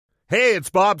Hey, it's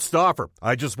Bob Stauffer.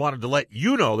 I just wanted to let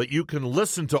you know that you can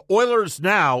listen to Oilers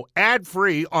Now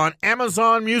ad-free on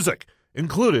Amazon Music,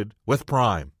 included with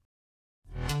Prime.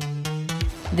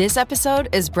 This episode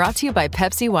is brought to you by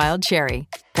Pepsi Wild Cherry.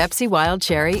 Pepsi Wild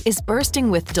Cherry is bursting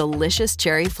with delicious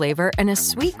cherry flavor and a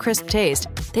sweet, crisp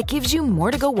taste that gives you more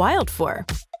to go wild for.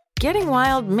 Getting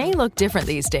wild may look different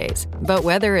these days, but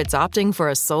whether it's opting for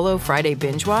a solo Friday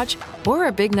binge watch or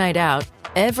a big night out,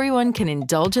 everyone can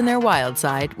indulge in their wild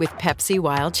side with Pepsi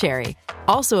Wild Cherry.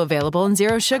 Also available in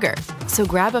Zero Sugar. So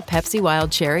grab a Pepsi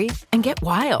Wild Cherry and get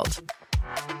wild.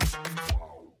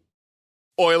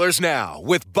 Oilers Now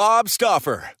with Bob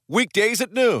Stauffer. Weekdays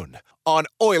at noon on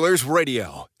Oilers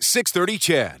Radio, 630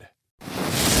 CHED.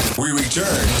 We return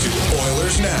to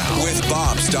Oilers Now with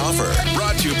Bob Stauffer.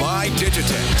 Brought to you by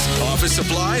Digitex. Office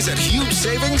supplies at huge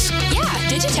savings? Yeah,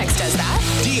 Digitex does that.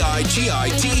 Digitex.ca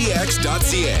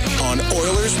on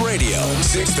Oilers Radio,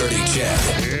 630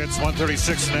 CHED. It's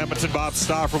 1:36 in Edmonton. Bob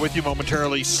Stauffer with you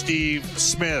momentarily. Steve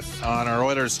Smith on our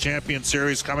Oilers Champion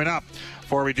Series coming up.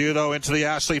 Before we do, though, into the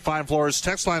Ashley Fine Floors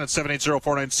text line at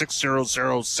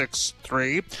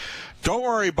 780-496-0063. Don't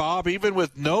worry, Bob. Even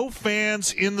with no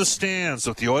fans in the stands,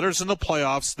 with the Oilers in the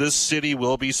playoffs, this city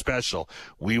will be special.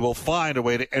 We will find a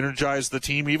way to energize the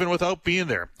team even without being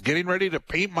there. Getting ready to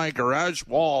paint my garage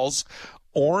walls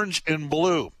orange and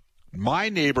blue. My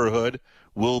neighborhood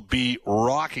will be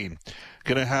rocking.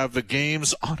 Going to have the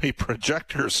games on a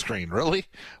projector screen. Really?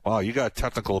 Wow, you got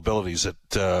technical abilities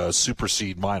that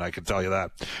supersede mine, I can tell you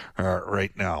that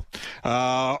right now.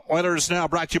 Oilers Now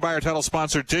brought to you by our title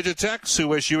sponsor, Digitex, who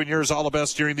wish you and yours all the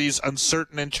best during these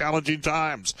uncertain and challenging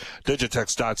times.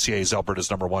 Digitex.ca is Alberta's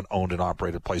 #1 owned and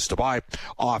operated place to buy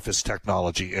office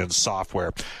technology and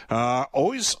software.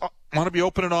 Always want to be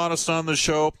open and honest on the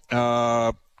show.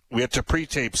 We had to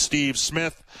pre-tape Steve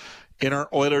Smith in our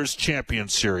Oilers Champion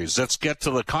Series. Let's get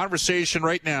to the conversation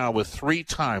right now with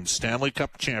three-time Stanley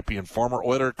Cup champion, former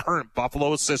Oiler, current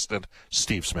Buffalo assistant,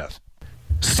 Steve Smith.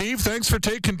 Steve, thanks for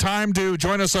taking time to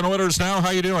join us on Oilers Now.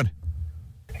 How you doing?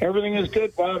 Everything is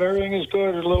good, Bob. Everything is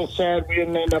good. A little sad we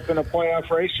didn't end up in a playoff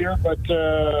race here, but,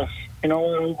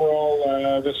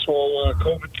 overall, this whole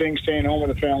COVID thing, staying home with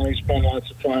the family, has been lots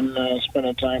of fun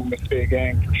spending time with the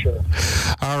gang for sure.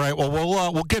 All right. Well,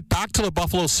 we'll get back to the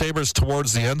Buffalo Sabres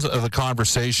towards the end of the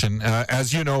conversation.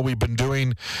 As you know, we've been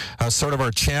doing sort of our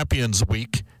Champions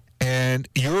Week, and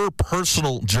your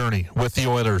personal journey with the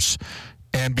Oilers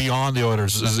and beyond the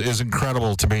Oilers is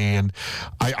incredible to me. And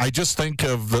I just think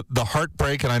of the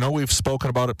heartbreak, and I know we've spoken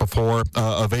about it before,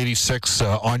 of 86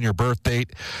 on your birth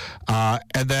date,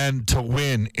 and then to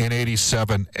win in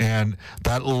 87. And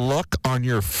that look on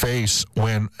your face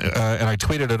when, and I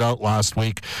tweeted it out last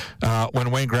week,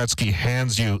 when Wayne Gretzky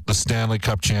hands you the Stanley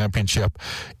Cup championship.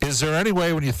 Is there any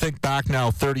way, when you think back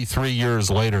now 33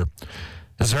 years later,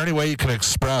 is there any way you can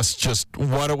express just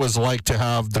what it was like to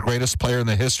have the greatest player in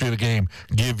the history of the game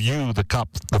give you the cup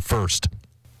the first?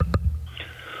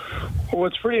 Well,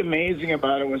 what's pretty amazing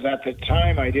about it was at the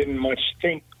time I didn't much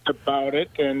think about it,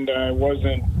 and I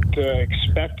wasn't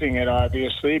expecting it,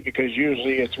 obviously, because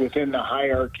usually it's within the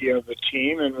hierarchy of the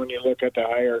team, and when you look at the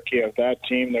hierarchy of that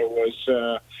team, there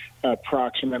was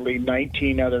approximately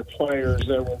 19 other players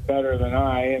that were better than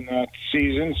I in that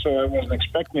season, so I wasn't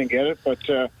expecting to get it, but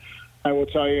I will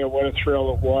tell you what a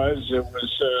thrill it was. It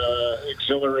was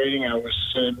exhilarating. I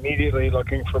was immediately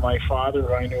looking for my father,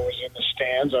 who I knew was in the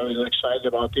stands. I was excited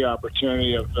about the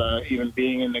opportunity of even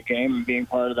being in the game and being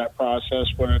part of that process.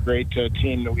 What a great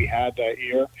team that we had that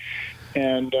year.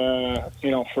 And,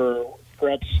 for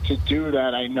Gretz to do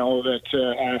that, I know that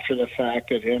after the fact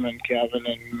that him and Kevin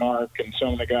and Mark and some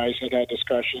of the guys had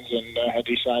discussions and had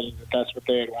decided that that's what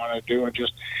they had wanted to do. And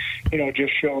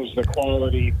just shows the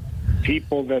quality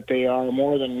people that they are,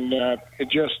 more than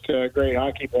just great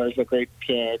hockey players, but great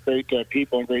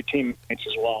people and great teammates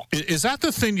as well. Is that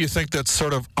the thing you think that's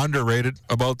sort of underrated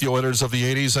about the Oilers of the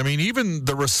 80s? I mean, even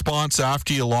the response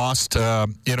after you lost,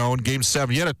 in Game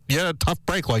 7, you had a tough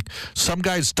break. Like, some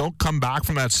guys don't come back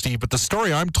from that, Steve, but the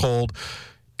story I'm told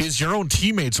is your own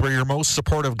teammates were your most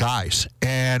supportive guys.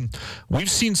 And we've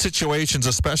seen situations,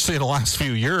 especially in the last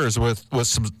few years, with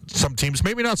some teams,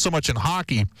 maybe not so much in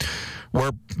hockey, where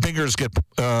fingers get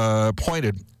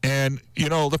pointed. And,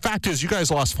 the fact is, you guys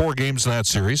lost 4 games in that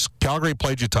series. Calgary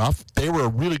played you tough. They were a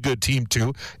really good team,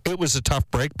 too. It was a tough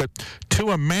break. But to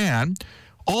a man,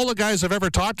 all the guys I've ever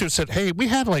talked to said, hey, we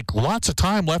had lots of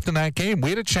time left in that game. We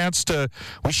had a chance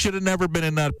we should have never been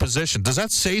in that position. Does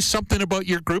that say something about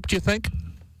your group, do you think?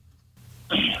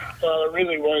 Well, it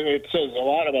really was. It says a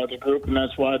lot about the group, and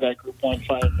that's why that group won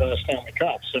 5 Stanley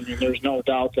Cups. I mean, there's no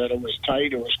doubt that it was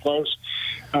tight. It was close.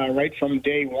 Right from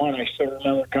day one, I still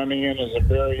remember coming in as a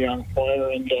very young player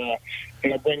and,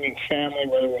 bringing family,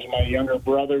 whether it was my younger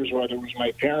brothers, whether it was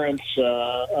my parents,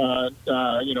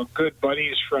 good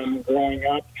buddies from growing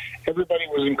up. Everybody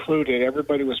was included.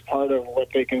 Everybody was part of what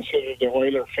they considered the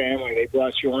Oiler family. They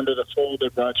brought you under the fold. They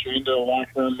brought you into the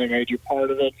locker room. They made you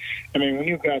part of it. I mean, when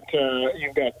you've got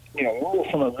we were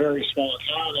from a very small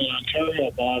town in Ontario,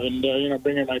 Bob, and,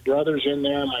 bringing my brothers in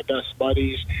there, my best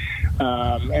buddies,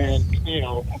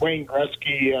 Wayne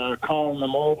Gretzky calling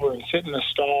them over and sit in the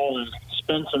stall and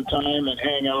spend some time and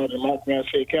hang out, and Mark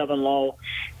Messier, Kevin Lowe,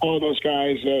 all those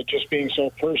guys just being so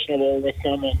personable with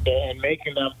them and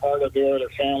making them part of the Oiler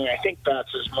family. I think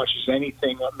that's as much as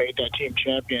anything what made that team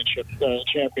championship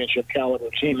caliber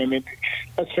team. I mean,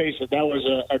 let's face it, that was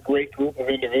a great group of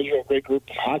individuals, great group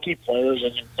of hockey players,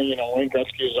 and Wayne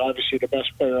Gretzky is obviously the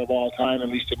best player of all time, at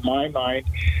least in my mind.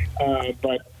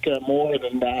 But more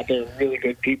than that, they're really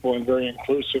good people and very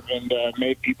inclusive and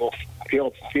made people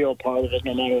feel part of it,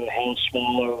 no matter how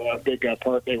small or big a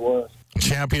part they were.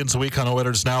 Champions Week on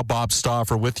Oilers Now. Bob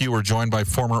Stauffer with you. We're joined by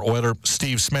former Oiler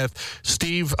Steve Smith.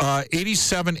 Steve,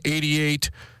 87-88,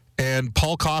 and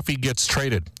Paul Coffey gets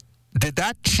traded. Did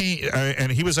that change?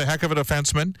 And he was a heck of a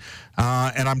defenseman.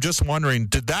 And I'm just wondering,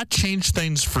 did that change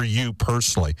things for you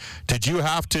personally? Did you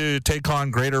have to take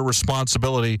on greater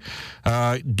responsibility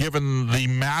given the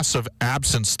massive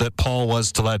absence that Paul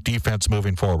was to that defense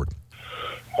moving forward?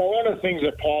 Well, one of the things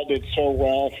that Paul did so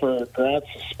well for Graz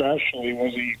especially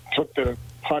was he took the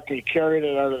puck, he carried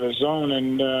it out of the zone,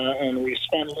 and we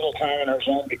spent a little time in our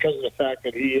zone because of the fact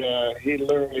that he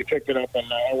literally picked it up and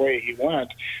away he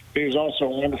went. But he was also a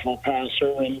wonderful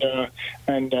passer,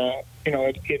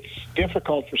 it's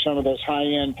difficult for some of those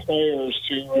high-end players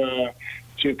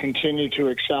to continue to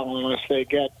excel unless they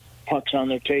get pucks on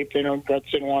their tape.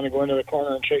 Gretz didn't want to go into the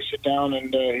corner and chase it down,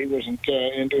 and he wasn't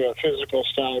into a physical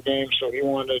style game, so he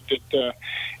wanted it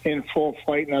in full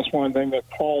flight, and that's one thing that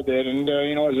Paul did. And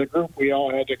as a group, we all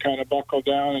had to kind of buckle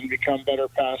down and become better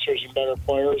passers and better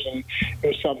players, and it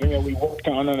was something that we worked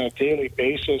on a daily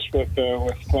basis with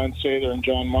Glenn Sather and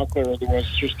John Muckler. It was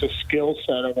just a skill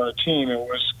set of our team. It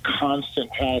was constant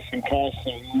passing,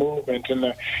 constant movement, and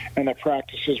the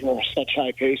practices were such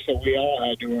high pace that we all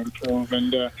had to improve,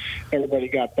 and everybody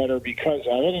got better because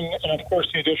of it. And of course,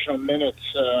 the additional minutes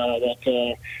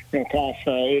that Koff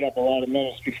ate up a lot of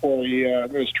minutes before he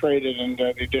was traded, and the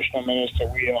additional minutes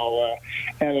that we all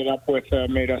ended up with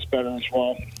made us better as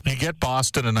well. You get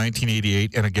Boston in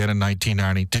 1988 and again in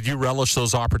 1990. Did you relish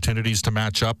those opportunities to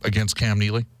match up against Cam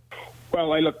Neely?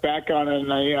 Well, I look back on it,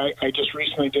 and I just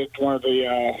recently did one of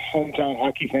the hometown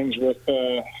hockey things with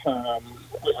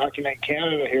Hockey Night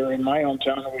Canada here in my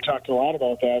hometown, and we talked a lot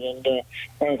about that. And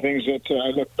one of the things that I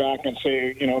look back and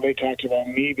say, they talked about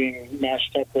me being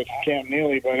matched up with Cam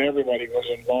Neely, but everybody was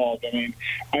involved. I mean,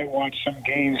 I watched some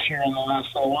games here in the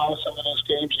last little while, some of those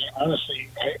games, and honestly,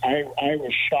 I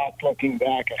was shocked looking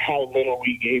back at how little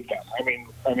we gave them.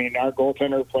 I mean, our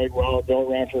goaltender played well. Bill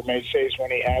Ranford made saves when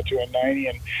he had to in 90,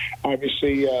 and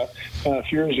obviously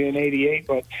Furzy in 88.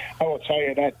 But I will tell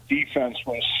you, that defense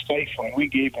was stifling. We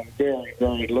gave them very,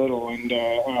 very little, and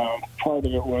part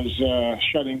of it was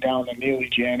shutting down the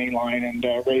Neely-Janney line, and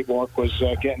Ray Bourque was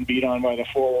getting beat on by the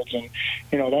forwards, and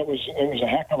it was a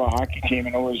heck of a hockey team,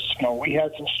 and it was we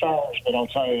had some stars, but I'll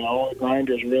tell you, all the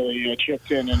grinders really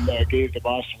chipped in and gave the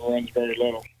Boston Bruins very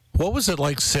little. What was it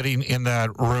like sitting in that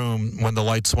room when the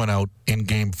lights went out in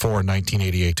Game 4 in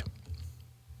 1988?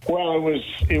 Well,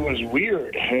 it was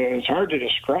weird. It was hard to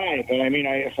describe. But I mean,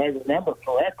 if I remember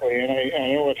correctly, and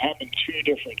I know it happened 2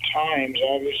 different times.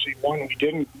 Obviously, one we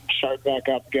didn't start back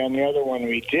up again. The other one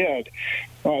we did.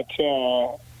 But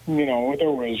there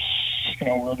was.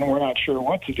 We're not sure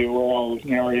what to do. We're all,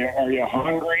 are you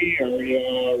hungry? Are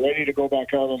you ready to go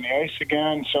back out on the ice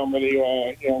again? Somebody,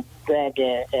 grabbed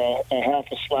a half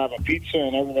a slab of pizza,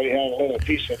 and everybody had a little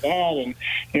piece of that, and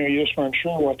you just weren't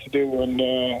sure what to do. And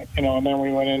and then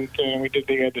we went in and we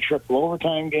had the triple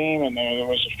overtime game, and there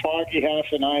was a foggy half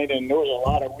the night, and there was a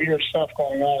lot of weird stuff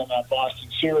going on in that Boston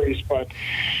series. But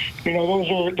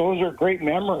those are great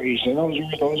memories, and those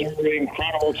are really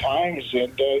incredible times,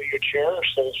 and you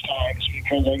cherish those times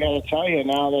because I got to tell you,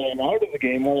 now that I'm out of the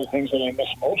game, one of the things that I miss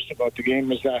most about the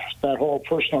game is that whole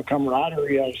personal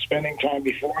camaraderie of spending time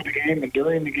before the game and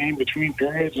during the game, between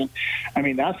periods. And I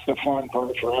mean, that's the fun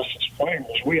part for us as players.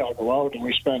 We all go out and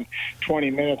we spend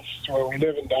 20 minutes where we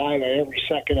live and die by every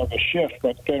second of a shift,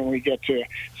 but then we get to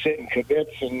sit in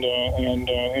kibitz and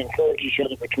encourage each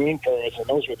other between periods, and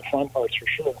those were the fun parts for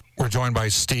sure. We're joined by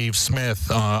Steve Smith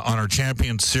on our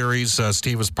Champions Series.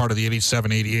 Steve was part of the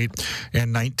 87, 88,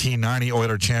 and 1990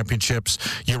 Oiler Championships.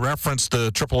 You referenced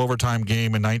the triple overtime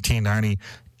game in 1990.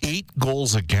 8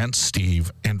 goals against,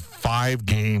 Steve, in 5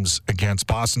 games against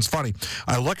Boston. It's funny.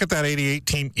 I look at that 88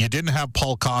 team. You didn't have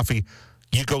Paul Coffey.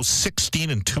 You go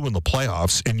 16-2 in the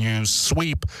playoffs, and you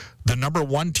sweep the number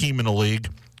 1 team in the league.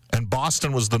 And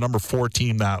Boston was the number 4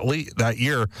 team that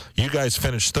year. You guys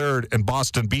finished 3rd, and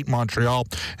Boston beat Montreal,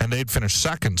 and they'd finished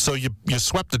 2nd. So you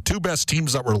swept the 2 best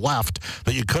teams that were left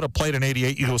that you could have played in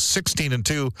 88. You go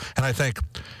 16-2, and I think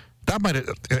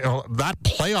that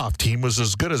playoff team was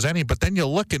as good as any. But then you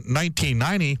look at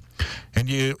 1990, and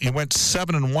you went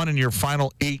 7-1 in your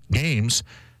final 8 games.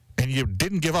 And you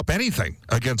didn't give up anything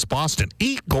against Boston.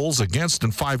 8 goals against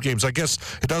in 5 games. I guess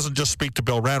it doesn't just speak to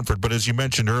Bill Ranford, but as you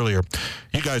mentioned earlier,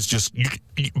 you guys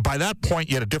by that point,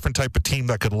 you had a different type of team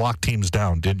that could lock teams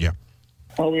down, didn't you?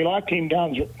 Well, we locked teams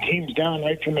down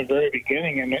right from the very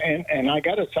beginning, and I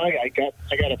got to tell you, I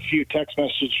got a few text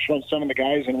messages from some of the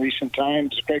guys in recent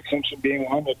times. Greg Simpson being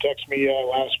one that texted me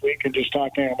last week and just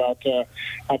talking about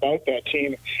that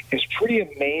team. It's pretty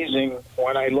amazing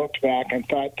when I looked back and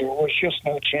thought there was just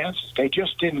no chances. They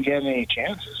just didn't get any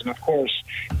chances, and of course,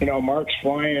 Mark's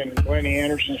flying and Lenny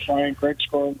Anderson's flying, Craig's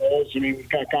scoring goals. I mean, we've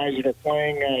got guys that are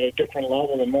playing at a different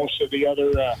level than most of the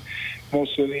other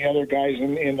guys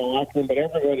in the locker room, but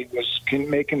everybody was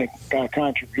making a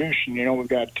contribution. We've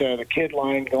got the kid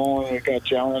line going, we've got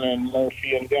Jalen and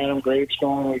Murphy and Adam Graves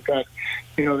going, we've got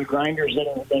the grinders that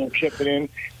are chipping in.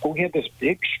 But we had this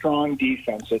big, strong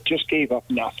defense that just gave up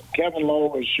nothing. Kevin Lowe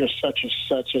was just such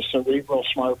a cerebral,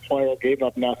 smart player, gave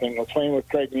up nothing. Playing with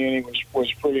Craig Muni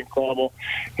was pretty incredible.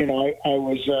 I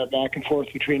was back and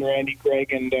forth between Randy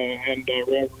Gregg and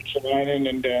Robert Savanen,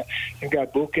 and you've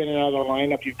got Book in and out of the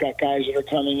lineup. You've got guys that are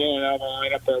coming in and out of the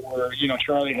lineup that were,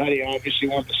 Charlie Huddy, obviously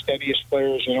one of the steadiest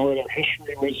players in Oiler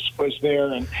history, was there,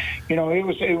 and it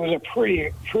was a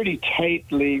pretty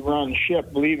tightly run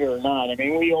ship, believe it or not. I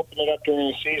mean, we opened it up during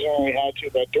the season when we had to,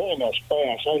 but during those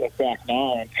playoffs, I look back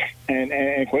now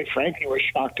and quite frankly, was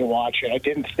shocked to watch it. I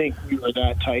didn't think we were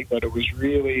that tight, but it was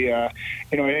really, as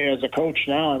a coach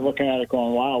now, I'm looking at it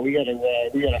going, wow, we got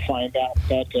to find out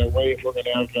that way if we're going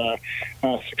to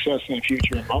have success in the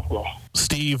future in Buffalo.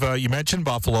 Steve, you mentioned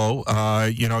Buffalo.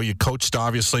 You coached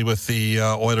obviously with the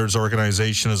Oilers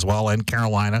organization as well, and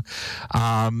Carolina.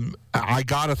 I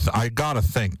gotta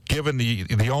think, given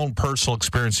the own personal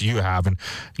experience you have and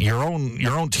your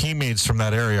own teammates from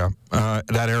that era,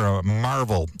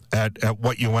 marvel at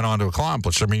what you went on to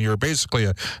accomplish. I mean, you're basically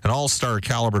an all-star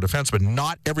caliber defenseman.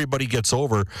 Not everybody gets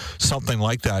over something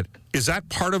like that. Is that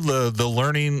part of the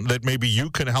learning that maybe you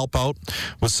can help out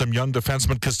with some young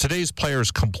defensemen? Because today's player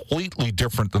is completely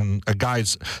different than a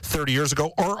guy's 30 years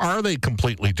ago, or are they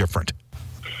completely different?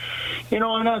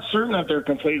 I'm not certain that they're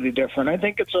completely different. I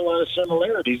think it's a lot of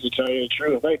similarities, to tell you the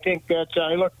truth. I think that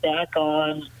I look back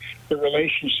on the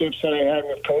relationships that I had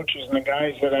with coaches and the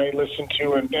guys that I listened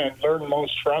to and learned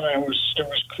most from, and it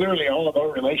was clearly all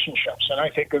about relationships. And I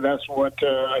think that's what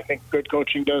I think good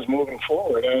coaching does moving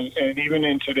forward. And even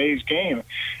in today's game,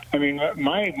 I mean,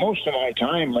 most of my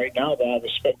time right now, Bob,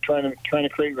 is spent trying to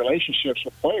create relationships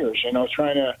with players.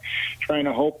 Trying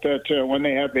to hope that when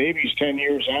they have babies 10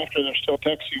 years after, they're still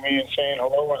texting me and saying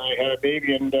hello when I had a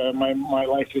baby and my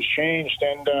life has changed.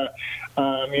 And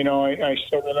I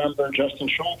still remember Justin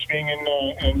Schultz being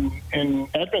in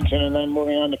Edmonton and then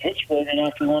moving on to Pittsburgh, and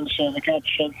after he won the Stanley Cup,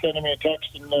 sending me a text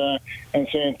and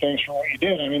saying thanks for what you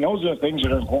did. I mean, those are the things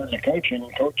that are important to coaching.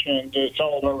 And it's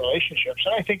all about relationships.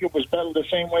 And I think it was better the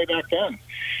same way back then.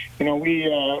 We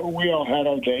all had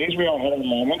our days, we all had our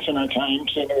moments and our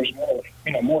times, and there was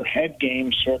more head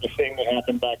games sort of thing that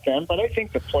happened back then. But I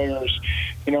think the players,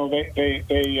 they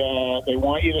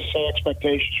want you to set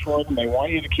expectations for them. They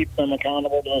want you to keep them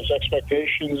accountable to those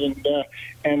expectations,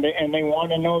 and they want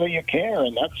to know that you care.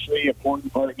 And that's the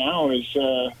important part now is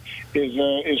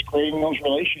creating those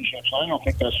relationships. I don't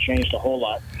think that's changed a whole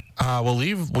lot. We'll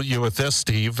leave you with this,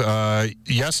 Steve.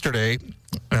 Yesterday,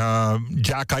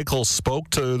 Jack Eichel spoke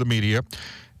to the media,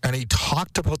 and he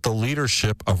talked about the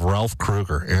leadership of Ralph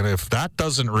Kruger. And if that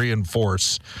doesn't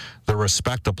reinforce the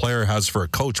respect a player has for a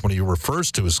coach when he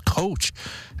refers to his coach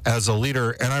as a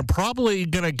leader, and I'm probably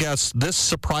going to guess this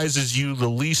surprises you the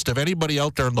least of anybody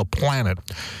out there on the planet,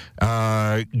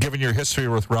 given your history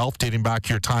with Ralph dating back to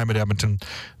your time at Edmonton,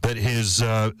 that his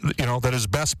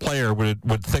best player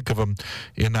would think of him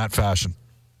in that fashion.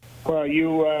 Well,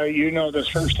 you know this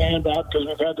firsthand, Bob, because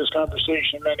we've had this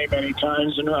conversation many, many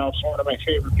times, and Ralph's one of my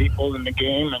favorite people in the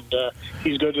game, and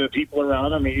he's good to the people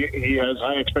around him. He has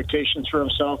high expectations for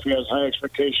himself. He has high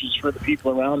expectations for the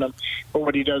people around him. But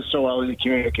what he does so well is he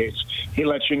communicates. He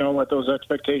lets you know what those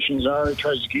expectations are. He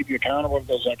tries to keep you accountable to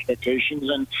those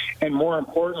expectations, and more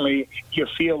importantly, you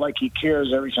feel like he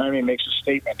cares every time he makes a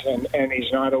statement, and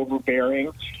he's not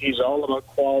overbearing. He's all about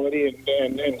quality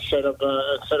and instead of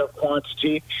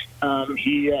quantity.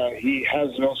 He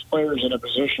has those players in a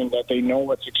position that they know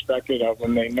what's expected of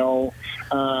them. They know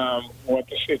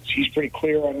he's pretty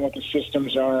clear on what the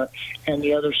systems are. And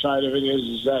the other side of it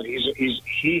is that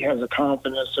he has a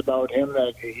confidence about him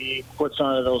that he puts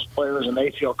onto those players, and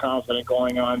they feel confident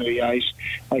going onto the ice,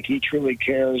 like he truly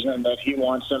cares and that he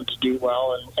wants them to do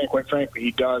well. And quite frankly,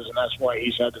 he does, and that's why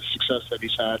he's had the success that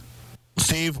he's had.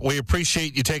 Steve, we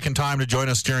appreciate you taking time to join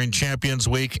us during Champions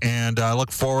Week, and I look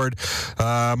forward.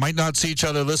 Might not see each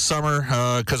other this summer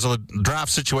because of the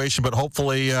draft situation, but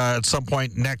hopefully at some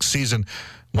point next season,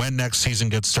 when next season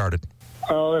gets started.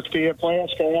 Oh, if the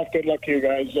playoffs go off, good luck to you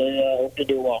guys. I hope you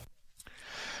do well.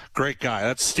 Great guy.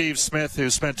 That's Steve Smith, who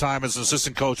spent time as an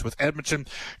assistant coach with Edmonton,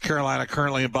 Carolina,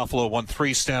 currently in Buffalo, won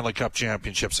 3 Stanley Cup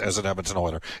championships as an Edmonton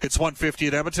Oiler. It's 1:50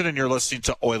 at Edmonton, and you're listening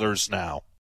to Oilers Now.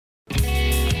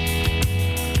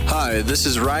 Hi, this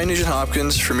is Ryan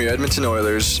Nugent-Hopkins from your Edmonton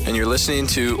Oilers, and you're listening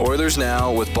to Oilers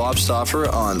Now with Bob Stauffer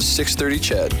on 630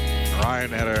 CHED.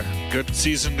 Ryan had a good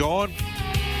season going,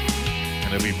 and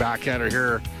he'll be back at her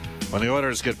here when the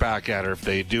Oilers get back at her, if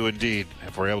they do indeed,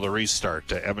 if we're able to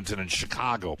restart Edmonton and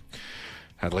Chicago.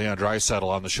 Had Leon Draisaitl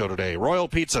on the show today. Royal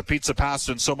Pizza, pizza,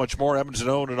 pasta, and so much more. Edmonton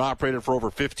owned and operated for over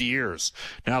 50 years.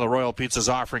 Now the Royal Pizza is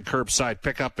offering curbside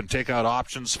pickup and takeout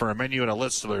options for a menu and a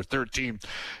list of their 13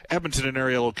 Edmonton and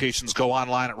area locations. Go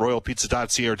online at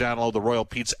royalpizza.ca or download the Royal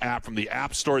Pizza app from the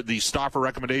App Store. The Stauffer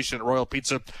recommendation at Royal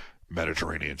Pizza: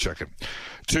 Mediterranean chicken.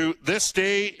 To this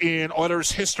day in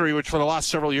Oilers history, which for the last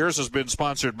several years has been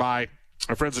sponsored by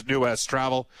our friends at New West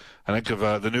Travel. I think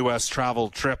of the New West Travel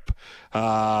trip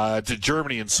to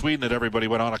Germany and Sweden that everybody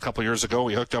went on a couple of years ago.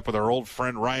 We hooked up with our old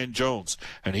friend Ryan Jones,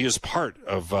 and he is part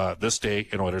of this day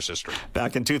in Oilers history.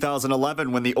 Back in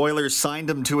 2011, when the Oilers signed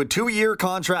him to a 2-year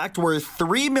contract worth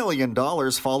 $3 million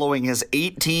following his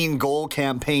 18-goal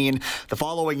campaign. The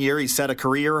following year, he set a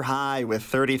career high with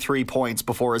 33 points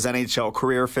before his NHL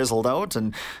career fizzled out,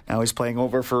 and now he's playing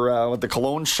over for the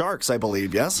Cologne Sharks, I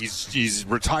believe, yes? He's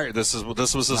retired. This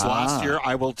was his last year.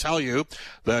 I will tell you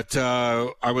that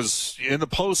I was in the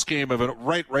post game of it,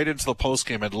 right into the post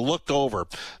game, and looked over.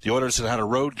 The Oilers had a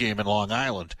road game in Long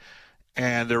Island,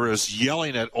 and there was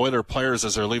yelling at Oiler players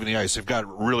as they're leaving the ice. They've got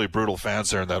really brutal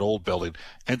fans there in that old building,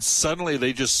 and suddenly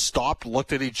they just stopped,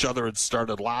 looked at each other, and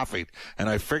started laughing. And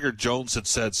I figured Jones had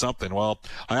said something. Well,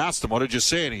 I asked him, "What did you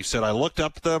say?" And he said, "I looked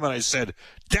up at them and I said,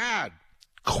 'Dad,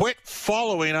 quit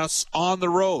following us on the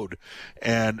road.'"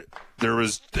 And there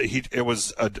was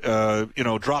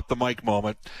drop the mic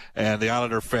moment, and the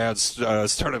Islander fans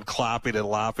started clapping and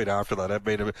laughing after that. That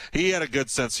made him. He had a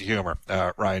good sense of humor,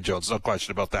 Ryan Jones, no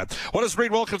question about that. What has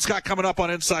Reed Wilkins got coming up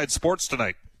on Inside Sports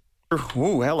tonight?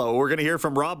 Ooh, hello. We're going to hear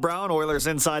from Rob Brown, Oilers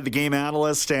Inside the Game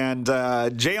analyst, and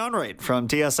Jay Onrait from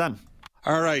TSN.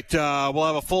 All right, we'll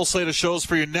have a full slate of shows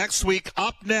for you next week.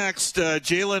 Up next,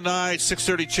 Jalen and I,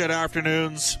 6:30 CHED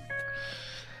afternoons.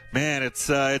 Man, it's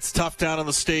tough down in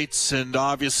the States, and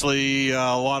obviously a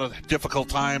lot of difficult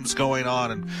times going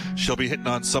on, and she'll be hitting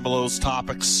on some of those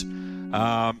topics.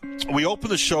 We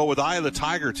opened the show with Eye of the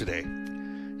Tiger today,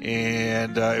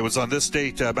 and it was on this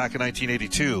date back in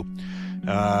 1982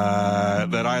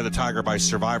 that Eye of the Tiger by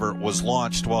Survivor was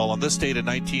launched. Well, on this date in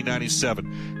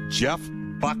 1997, Jeff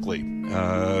Buckley,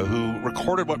 who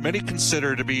recorded what many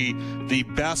consider to be the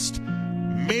best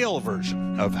male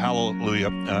version of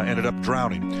Hallelujah, ended up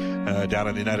drowning down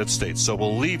in the United States. So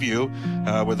we'll leave you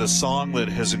with a song that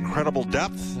has incredible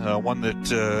depth, one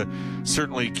that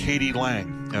certainly Katie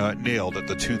Lang nailed at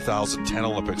the 2010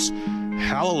 Olympics.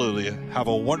 Hallelujah. Have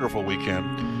a wonderful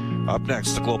weekend. Up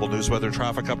next, the Global News Weather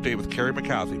Traffic Update with Carrie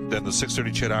McCarthy. Then the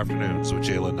 6:30 CHED afternoons with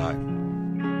Jalen and I.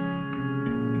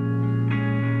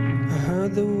 I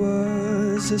heard there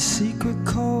was a secret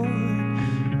chord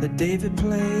that David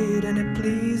played and it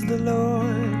pleased the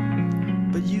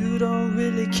Lord, but you don't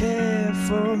really care for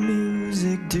for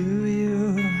music, do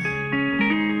you?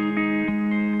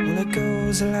 Well, it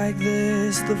goes like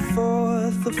this: the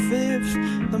fourth, the fifth,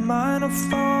 the minor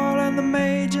fall, and the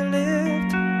major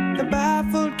lift. The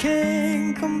baffled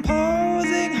king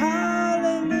composing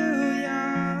hallelujah,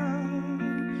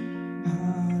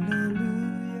 hallelujah.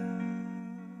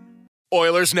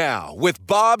 Oilers Now with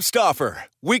Bob Stauffer.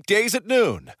 Weekdays at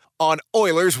noon on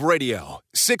Oilers Radio,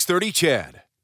 630 CHED.